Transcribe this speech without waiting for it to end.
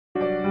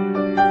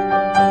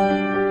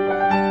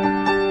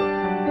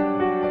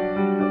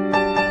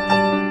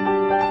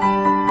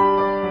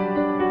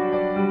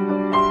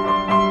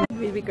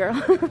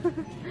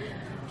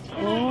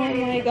Oh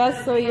my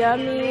gosh, so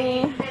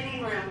yummy.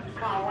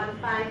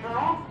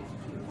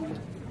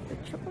 The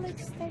chocolate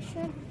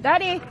station.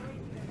 Daddy!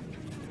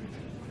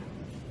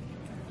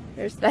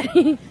 There's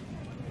Daddy.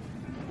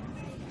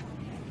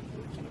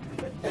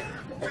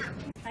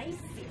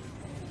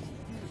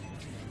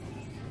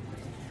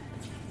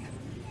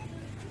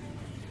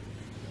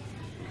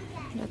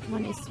 That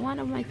one is one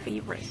of my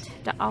favorite.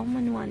 The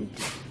almond one.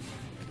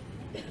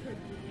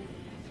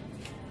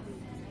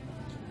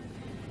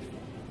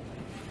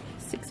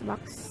 $6.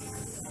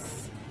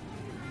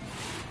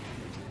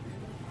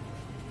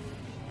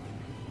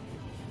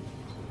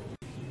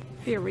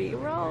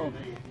 Ferrero.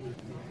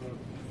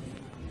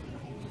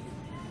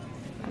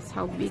 That's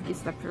how big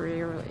is the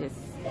Ferrero is.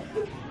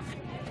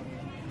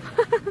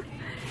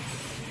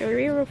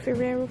 Ferrero,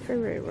 Ferrero,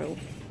 Ferrero.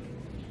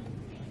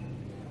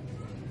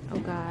 Oh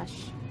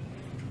gosh.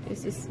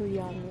 This is so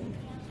yummy.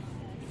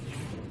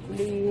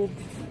 Lid.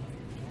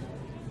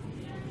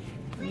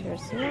 And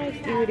there's my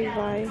cutie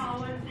pie.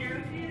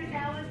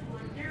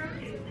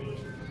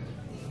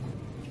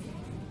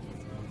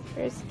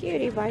 There's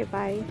cutie bye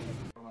bye.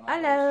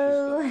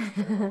 Hello.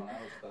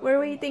 We're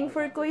waiting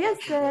for Kuya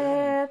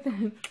Seth.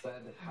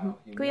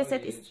 Kuya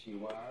Seth is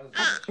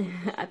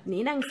at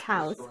Ninang's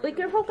house. Wait,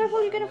 careful,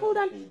 careful, you're gonna fall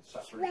down.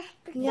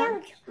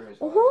 Yeah.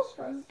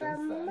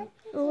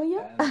 Oh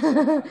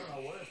yeah.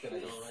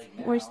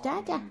 Where's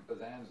Dada?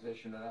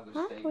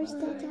 Huh? Where's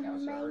Dada?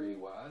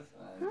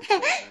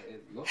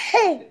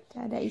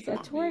 Dada is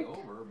at work.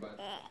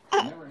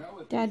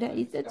 Dada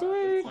is at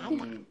work.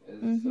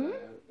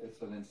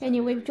 Can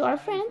you wave to our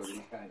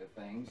friends?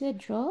 Good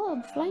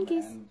job. Flying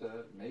kiss.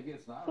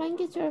 Flying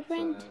kiss to our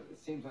friend.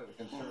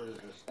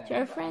 To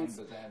our friends.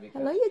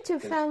 Hello,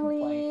 YouTube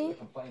family.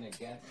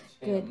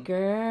 Good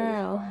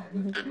girl.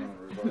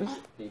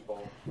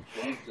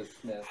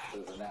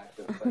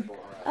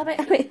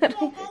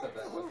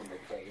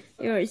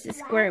 Yours is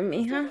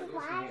squirmy, huh?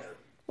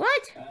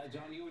 What?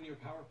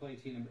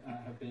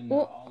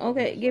 Oh,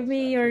 okay. Give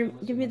me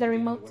the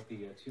remote.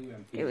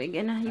 Here we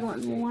go. You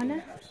want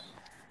Moana?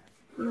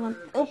 You want?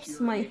 Oops,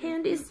 my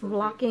hand is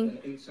blocking.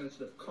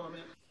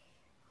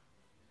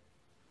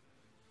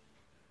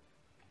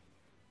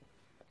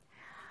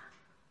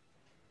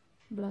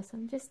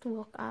 Blossom just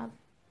woke up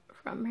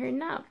from her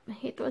nap.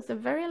 It was a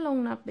very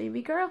long nap,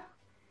 baby girl.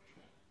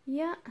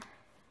 Yeah.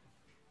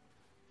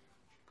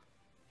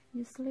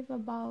 You sleep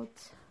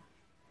about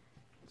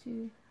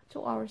 2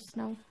 hours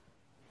now.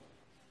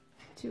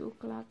 2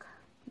 o'clock.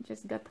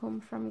 Just got home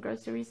from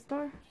grocery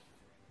store.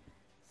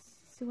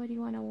 So what do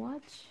you want to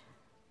watch?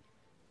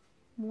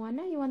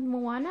 Moana? You want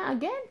Moana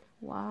again?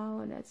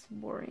 Wow, that's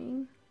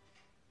boring.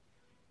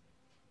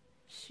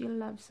 She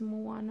loves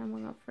Moana,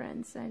 mga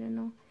friends. I don't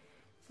know.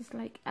 It's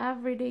like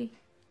every day.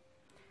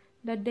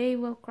 The day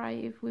will cry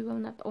if we will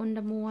not own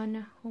the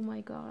Moana. Oh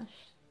my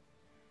gosh.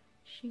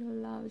 She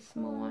loves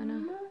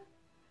Moana.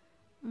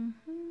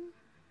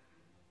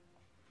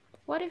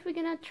 What if we're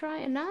gonna try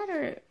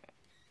another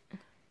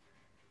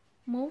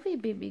movie,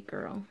 baby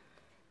girl?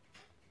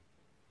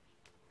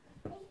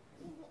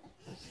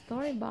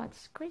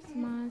 Storybots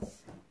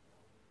Christmas.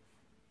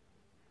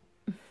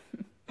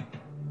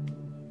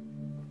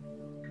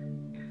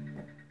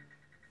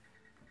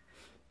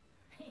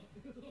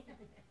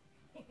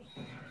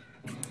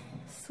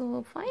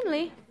 So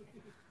finally,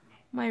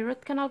 my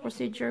root canal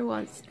procedure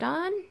was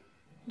done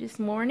this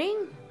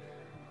morning.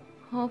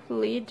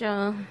 Hopefully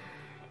the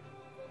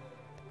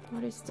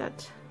what is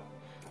that?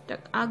 The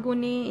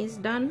agony is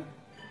done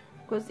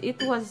because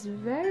it was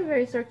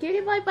very sore.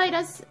 Kitty, bye bye.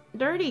 That's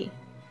dirty.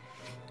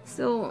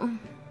 So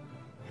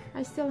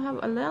I still have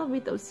a little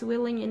bit of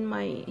swelling in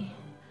my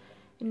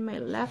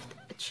left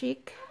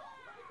cheek,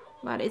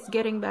 but it's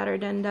getting better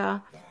than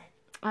the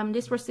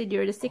this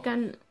procedure. The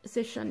second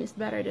session is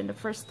better than the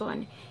first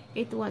one.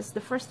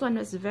 The first one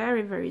was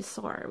very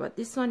sore, but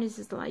this one is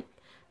just like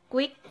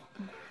quick.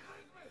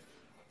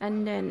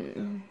 And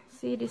then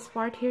see, this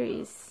part here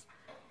is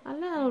a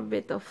little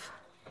bit of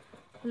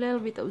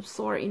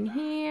sore in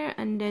here,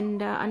 and then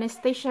the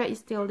anesthesia is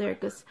still there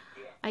because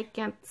I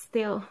can't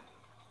still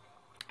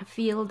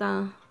feel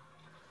the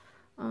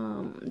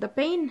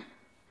pain,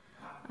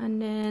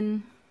 and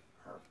then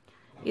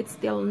it's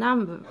still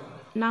numb,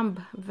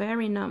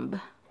 very numb.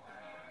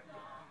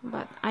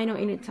 But I know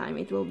anytime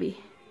it will be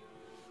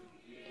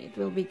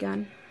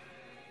gone.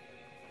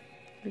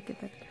 Look at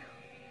that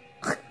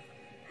girl.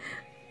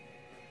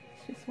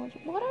 She's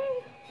watching. What are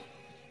you?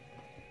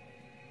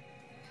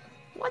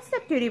 What's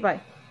that, cutie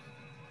pie?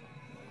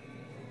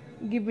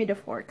 Give me the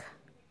fork.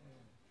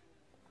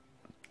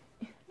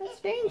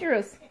 That's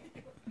dangerous.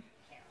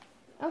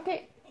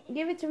 Okay,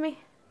 give it to me.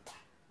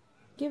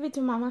 Give it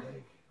to mama.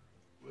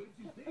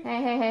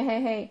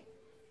 Hey.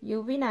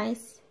 You be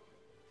nice.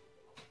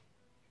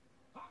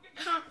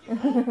 Clunk.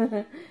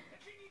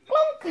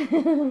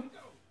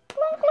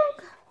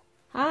 Clunk.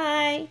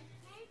 Hi.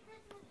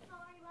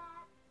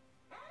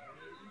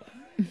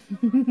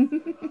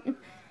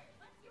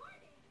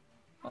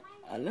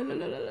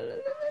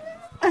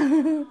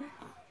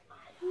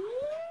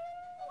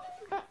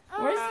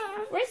 Where's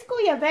Where's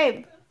Kuya,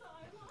 babe?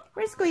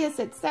 Where's Kuya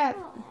Seth?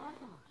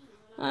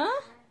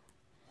 Huh?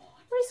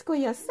 Where's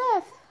Kuya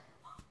Seth?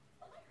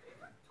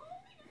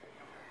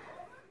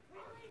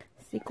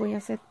 Si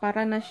Kuya Seth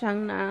para na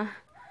siyang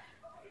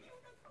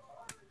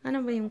ano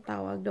ba yung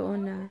tawag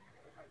doon na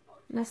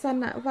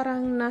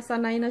parang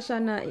nasanay na siya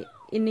na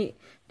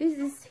this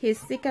is his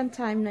second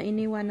time na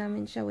iniwan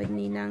namin siya with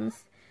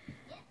ninangs.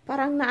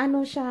 Parang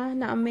naano siya,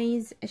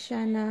 na-amaze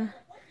siya na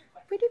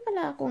pwede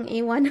pala akong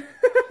iwan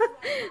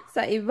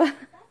sa iba.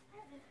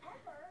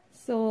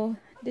 So,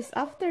 this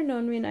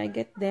afternoon when I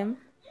get them,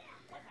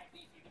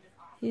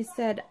 he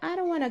said, I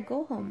don't want to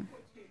go home.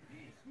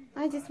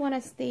 I just want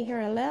to stay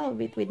here a little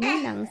bit with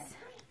ninangs.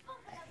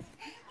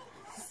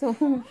 So,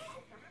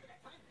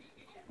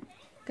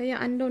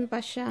 kaya andun pa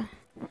siya.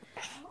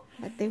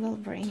 But they will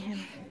bring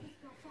him.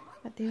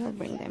 But they will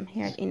bring them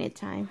here at any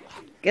time.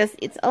 Because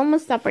it's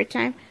almost supper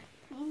time.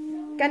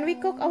 Can we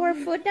cook our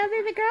food now,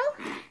 baby girl?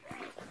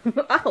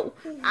 Ow!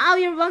 Ow,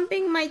 you're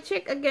bumping my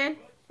cheek again.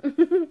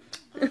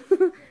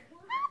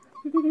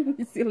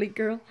 Silly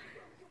girl.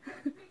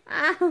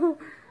 Ow!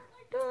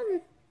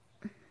 Don't.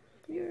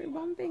 You're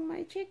bumping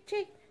my cheek.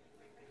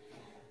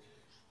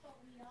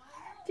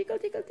 Tickle,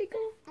 tickle,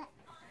 tickle.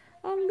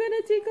 I'm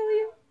gonna tickle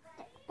you.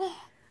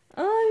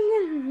 Oh,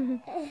 yeah.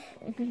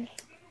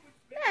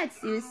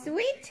 That's so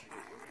sweet.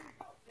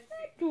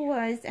 That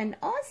was an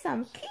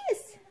awesome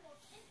kiss.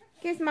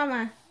 Kiss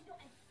mama.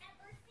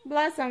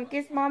 Blossom,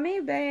 kiss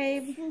mommy,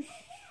 babe.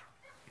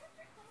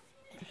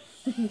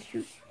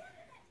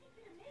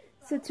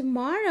 So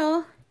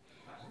tomorrow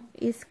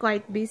is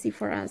quite busy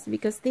for us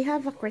because they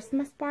have a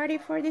Christmas party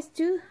for these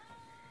two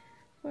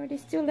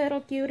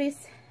little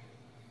cuties.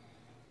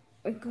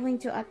 We're going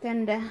to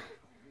attend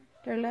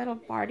their little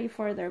party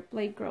for their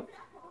playgroup.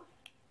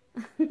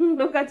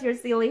 Look at your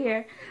silly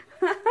hair.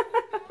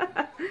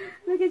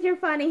 Look at your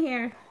funny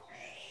hair.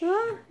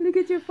 Oh, look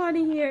at your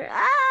funny hair.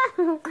 Ah!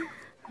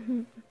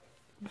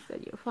 Look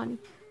at your funny.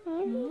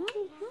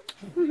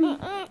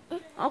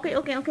 Okay.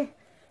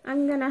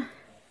 I'm gonna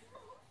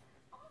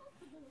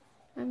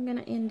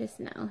end this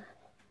now.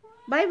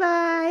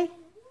 Bye,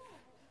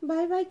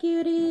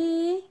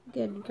 cutie.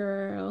 Good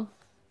girl.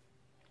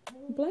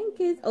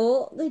 Blankets.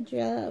 Oh, good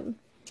job.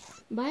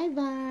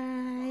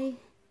 Bye.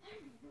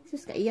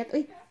 Sus ka iyat.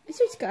 Uy,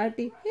 sus ka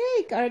Artie.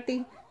 Hey, ka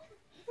Artie.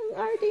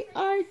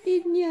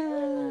 Artie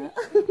niya.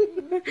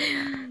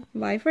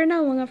 Bye for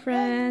now, mga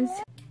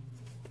friends.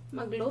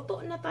 Magluto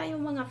na tayo,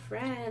 mga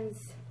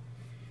friends.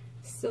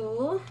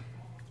 So,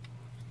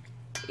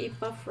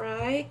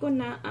 ipa-fry ko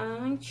na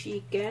ang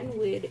chicken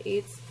with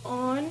its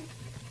own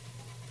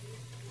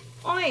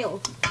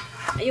oil.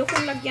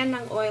 Ayokong lagyan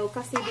ng oil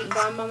kasi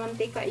diba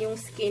mamantika yung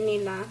skin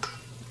nila.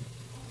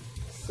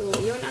 So,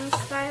 yun ang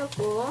style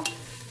ko.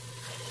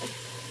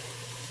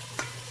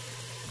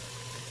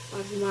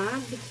 Pag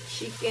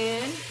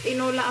mag-chicken,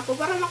 tinola ako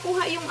para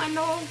makuha yung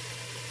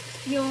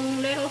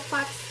yung little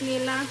fats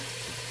nila.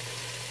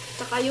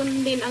 Saka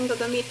yun din ang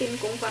gagamitin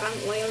kong parang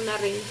oil na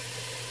rin.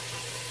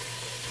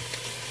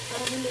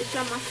 Para hindi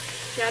siya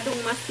masyadong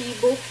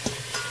masibo.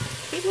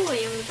 Sibo ba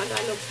yung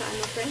Tagalog sa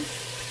friends?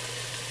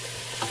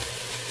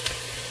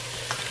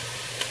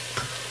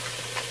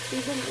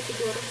 Sibo na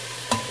siguro.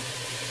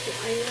 So,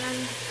 ayan.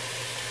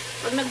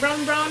 Pag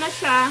nag-brown-brown na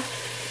siya,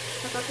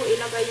 saka ko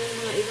ilagay yung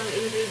mga ibang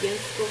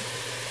ingredients ko.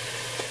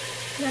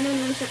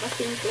 Ganun lang siya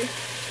kasimple.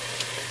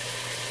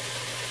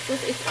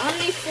 Because it's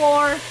only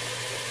for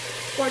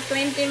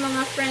 20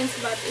 mga friends,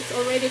 but it's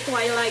already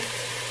twilight.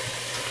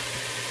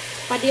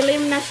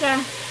 Padilim na siya.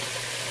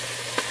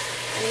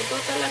 Ito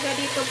talaga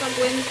dito pag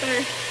winter.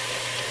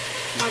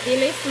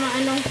 Mabilis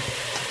ano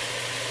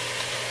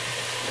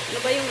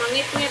ba yung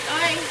angit-ngit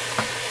ay.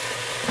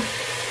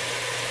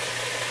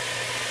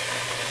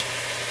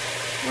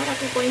 What a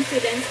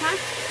coincidence, ha?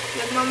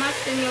 Nagmamatch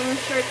din yung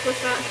shirt ko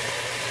sa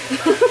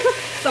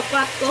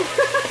sapat ko.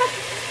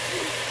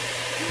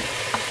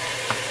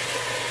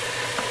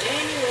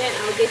 Anyway,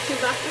 I'll get you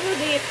back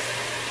with it.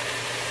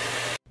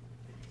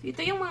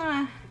 Ito yung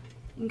mga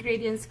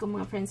ingredients ko,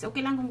 mga friends.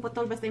 Okay lang kung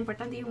putol, basta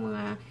importante yung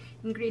mga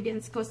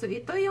ingredients ko. So,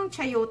 ito yung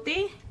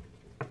chayote.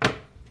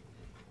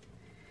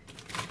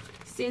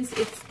 Since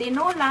it's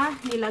tinola,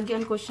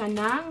 nilagyan ko siya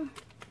ng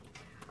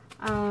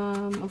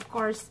of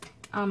course,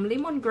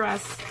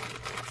 lemongrass.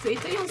 So,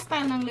 ito yung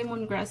style ng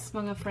lemongrass,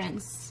 mga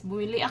friends.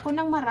 Bumili ako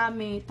ng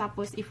marami,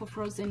 tapos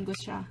ifo-frozen ko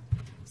siya.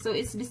 So,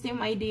 it's the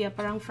same idea.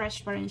 Parang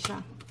fresh pa rin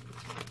siya.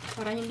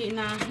 Para hindi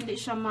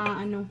siya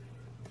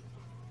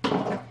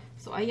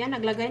So, ayan,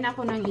 naglagay na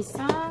ako ng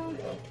isang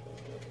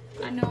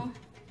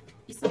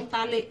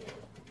tali.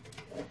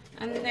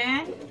 And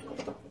then,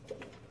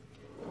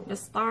 the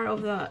star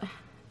of the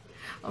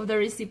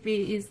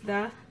recipe is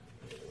the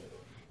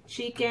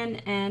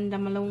chicken and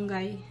the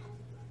malunggay.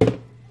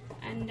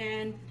 And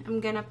then, I'm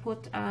gonna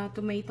put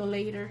tomato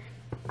later.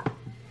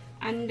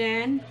 And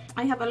then,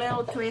 I have a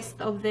little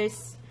twist of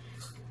this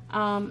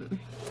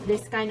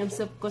kind of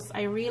soup because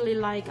I really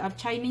like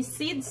Chinese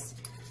seeds.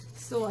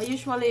 So, I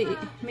usually,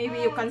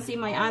 maybe you can see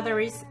my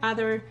other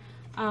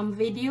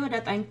video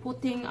that I'm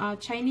putting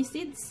Chinese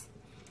seeds.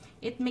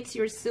 It makes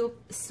your soup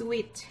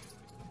sweet.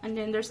 And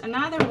then there's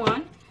another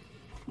one.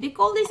 They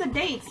call this a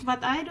dates,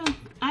 but I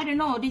don't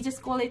know. They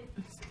just call it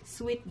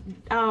sweet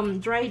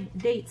dried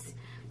dates.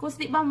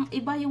 Kasi diba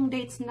iba yung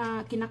dates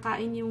na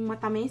kinakain yung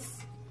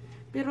matamis.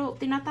 Pero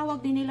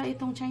tinatawag din nila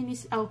itong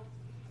Chinese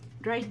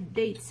dried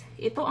dates.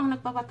 Ito ang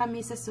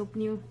nagpapatamis sa soup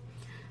niyo.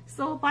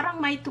 So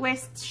parang may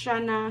twist siya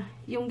na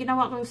yung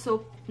ginawa kong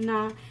soup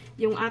na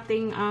yung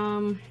ating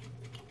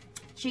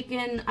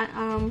chicken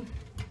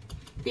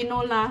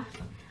tinola,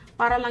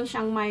 para lang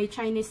siyang may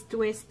Chinese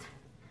twist.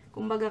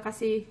 Kumbaga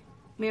kasi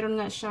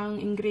meron nga siyang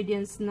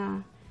ingredients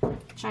na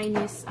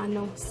Chinese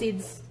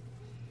seeds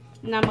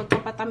na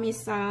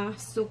magpapatamis sa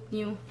soup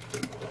niyo.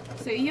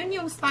 So yun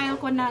yung style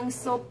ko ng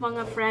soup,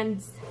 mga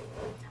friends.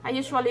 I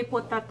usually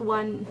put that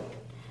one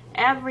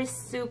every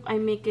soup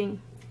I'm making.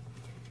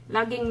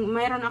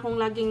 Mayroon akong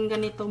laging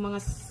ganito mga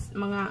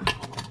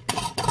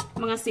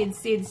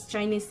seeds,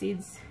 Chinese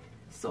seeds.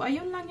 So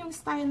ayun lang yung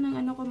style ng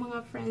ko,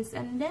 mga friends.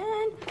 And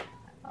then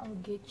I'll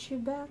get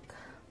you back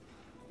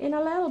in a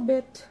little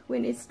bit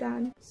when it's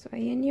done. So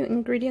ayan yung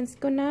ingredients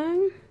ko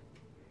ng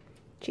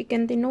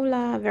chicken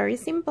tinola. Very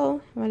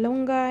simple.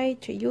 Malunggay,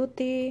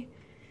 chayote,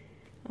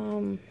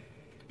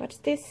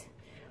 what's this?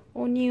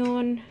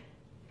 Onion,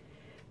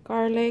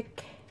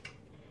 garlic,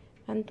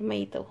 and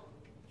tomato.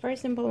 Very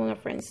simple,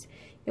 mga friends.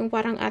 Yung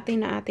parang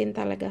atin na atin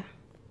talaga.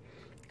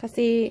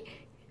 Kasi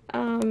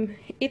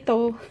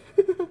ito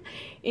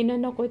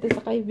inano ko ito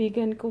sa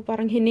kaibigan ko,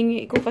 parang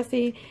hiningi ko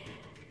kasi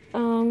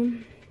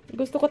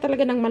gusto ko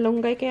talaga ng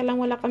malunggay, kaya lang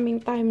wala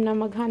kaming time na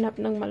maghanap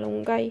ng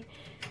malunggay.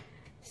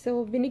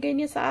 So binigay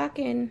niya sa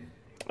akin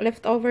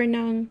leftover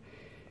ng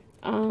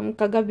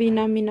kagabi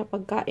namin na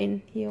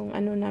pagkain, yung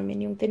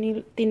namin, yung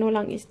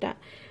tinulang isda.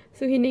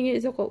 So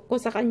hiningi ko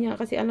sa kanya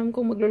kasi alam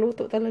ko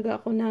magluluto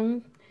talaga ako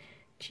ng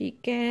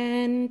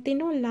chicken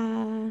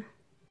tinola.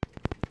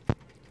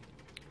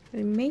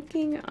 I'm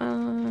making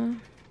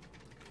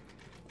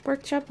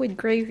pork chop with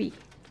gravy.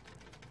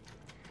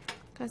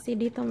 Kasi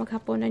dito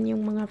maghaponan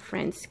yung mga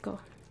friends ko.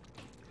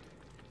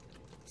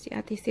 Si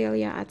Ate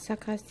Celia at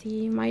saka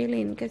si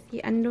Mylene.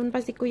 Kasi andun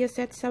pa si Kuya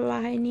Seth sa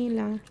bahay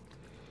nila.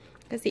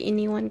 Kasi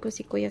iniwan ko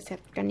si Kuya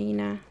Seth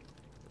kanina.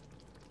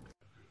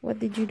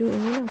 What did you do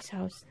in Ninong's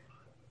house?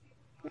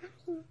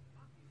 Nothing.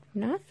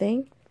 Nothing?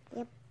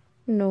 Yep.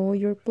 No,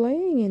 you're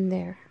playing in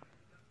there.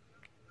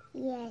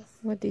 Yes.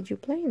 What did you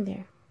play in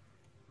there?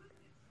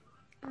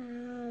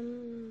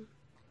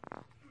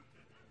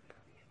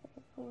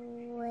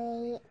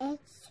 We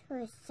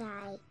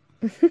exercise.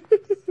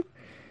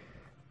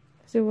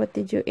 So what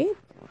did you eat?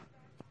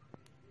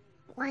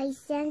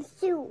 Rice and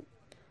soup.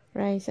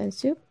 Rice and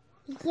soup?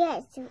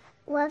 Yes,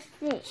 with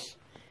fish.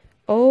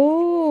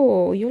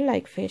 Oh, you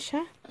like fish,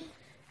 huh?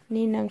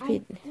 Ninang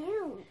feed. I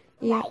do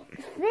Yeah. like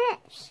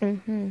fish.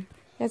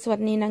 That's what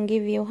Ninang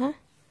give you, huh?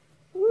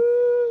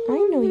 I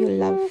know you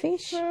love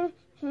fish.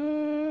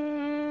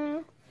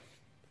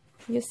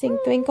 You sing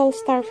Twinkle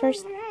Star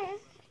first.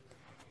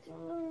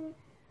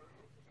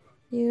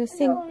 You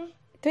sing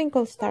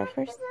Twinkle Star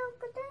first.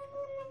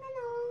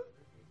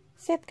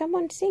 Seth, come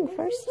on, sing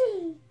first.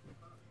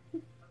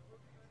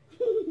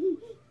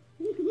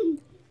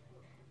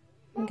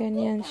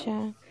 Ganyan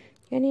siya.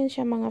 Ganyan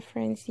siya, mga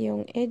friends.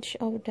 Yung edge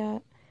of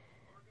the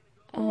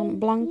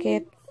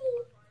blanket.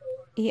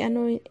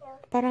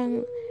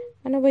 Parang,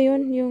 ano ba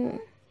yun?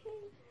 Yung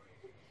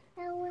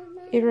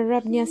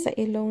i-rub niya sa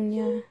ilong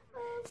niya.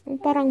 Yung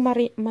parang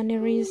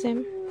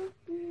mannerism.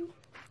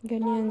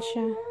 Ganyan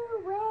siya.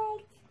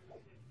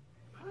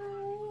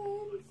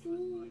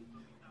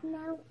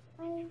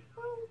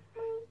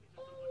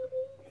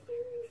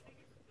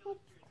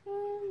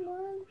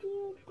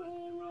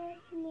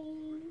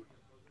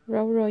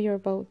 Row, row your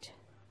boat.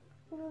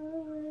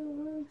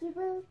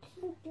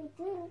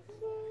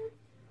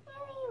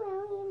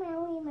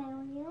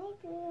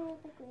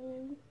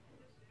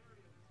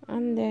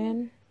 And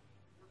then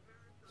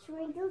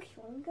Twinkle,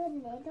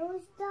 twinkle,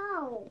 little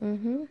star.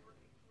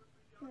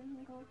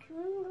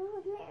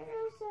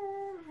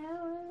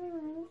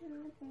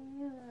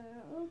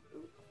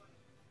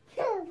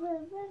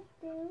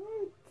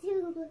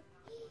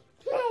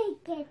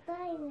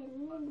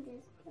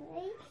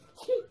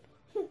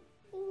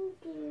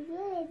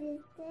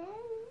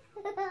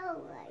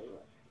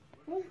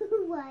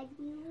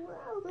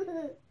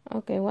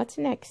 Okay, what's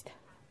next?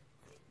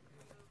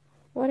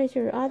 What is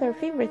your other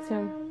favorite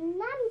song?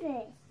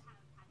 Numbers.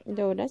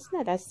 No, that's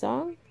not a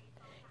song.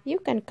 You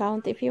can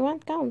count if you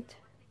want count.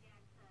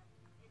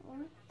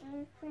 1,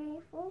 2, 3,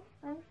 4,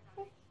 5,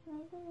 6,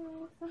 7,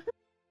 8, 9, 10,